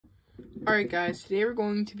Alright guys, today we're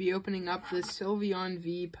going to be opening up the Sylveon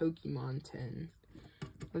V Pokemon tin.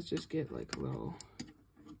 Let's just get like a little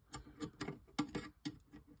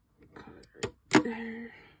cut right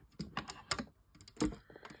there.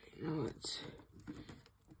 Now let's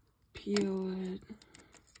peel it.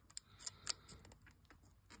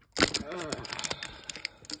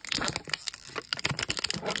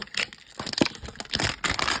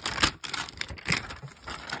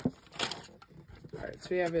 Alright, so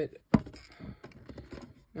we have it.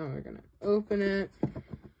 Now we're gonna open it.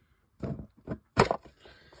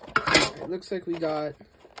 It looks like we got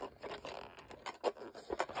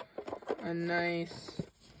a nice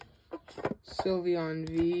Sylveon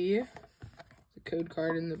V, the code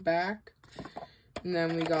card in the back, and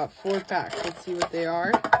then we got 4 packs. Let's see what they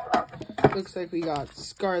are. Looks like we got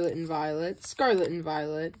Scarlet and Violet,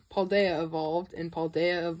 Paldea Evolved, and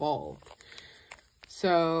Paldea Evolved.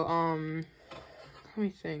 So, let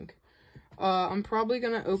me think. I'm probably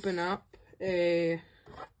gonna open up I'll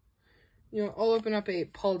open up a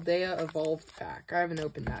Paldea Evolved pack. I haven't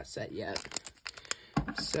opened that set yet.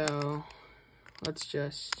 So, let's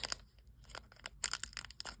just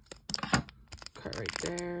cut right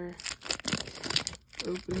there.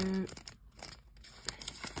 Open it.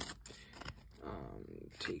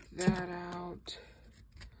 Take that out.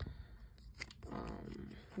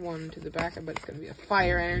 One to the back, but it's gonna be a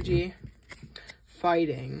Fire Energy,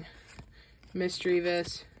 Fighting,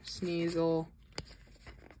 Mischievous, Sneasel,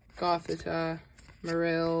 Gothita,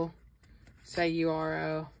 Marill,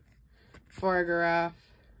 Saguaro, Farigiraf,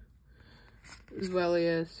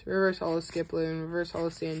 Zwellius, Reverse Holo Skiploon, Reverse Holo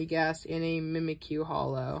Sandygast, and a Mimikyu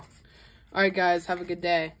Holo. Alright guys, have a good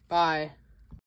day. Bye.